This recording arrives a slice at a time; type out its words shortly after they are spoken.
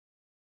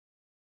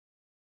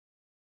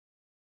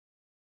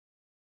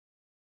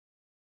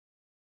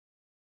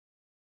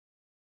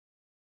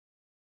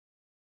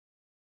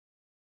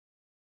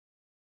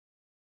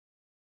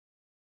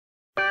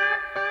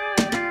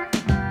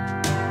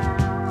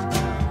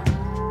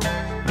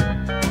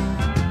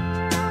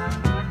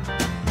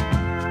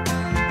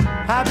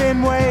I've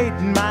been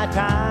waiting my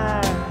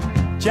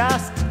time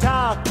just to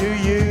talk to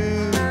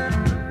you.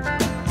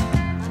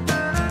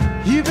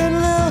 You've been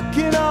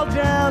looking all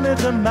down at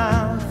the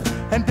mouth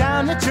and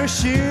down at your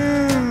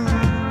shoe.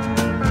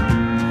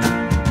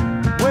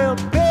 Well,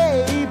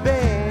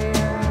 baby,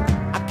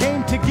 I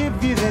came to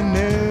give you the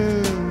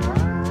news.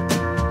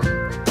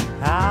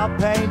 I'll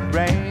paint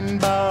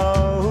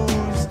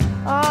rainbows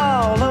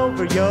all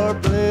over your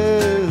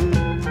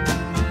blues.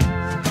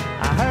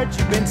 I heard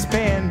you've been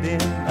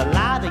spending a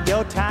lot of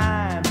your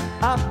time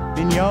up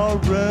in your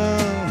room.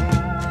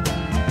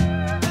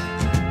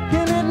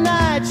 And at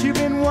night you've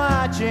been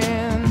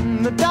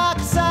watching the dark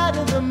side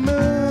of the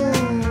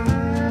moon.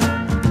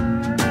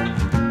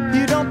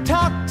 You don't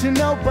talk to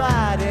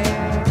nobody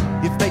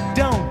if they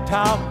don't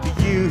talk to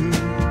you.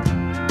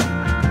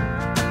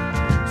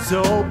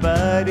 So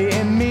Buddy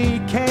and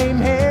me came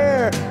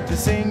here to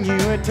sing you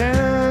a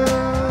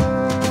tune.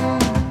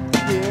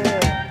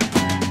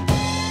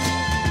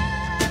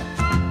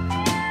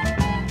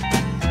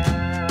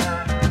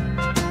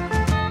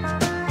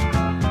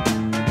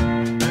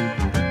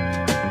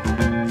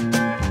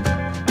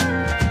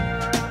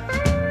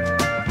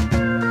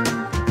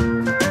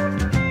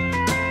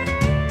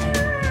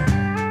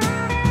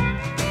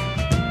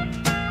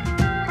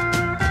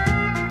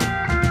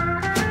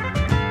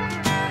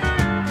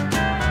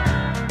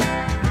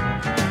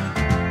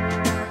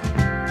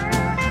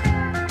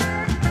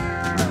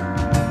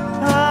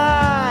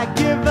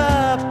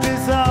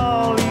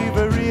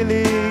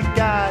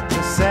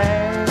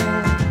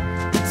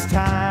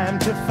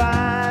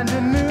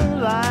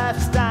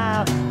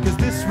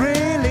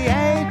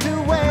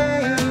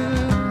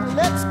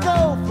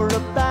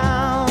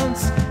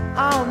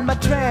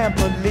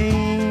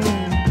 Trampoline.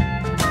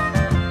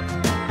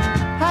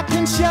 I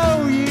can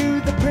show you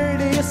the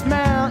prettiest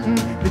mountain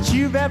that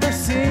you've ever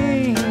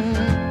seen.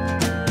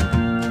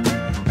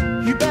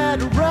 You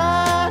better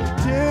run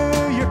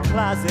to your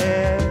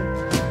closet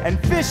and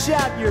fish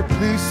out your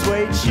blue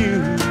suede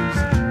shoes.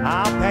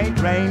 I'll paint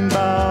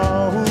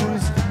rainbows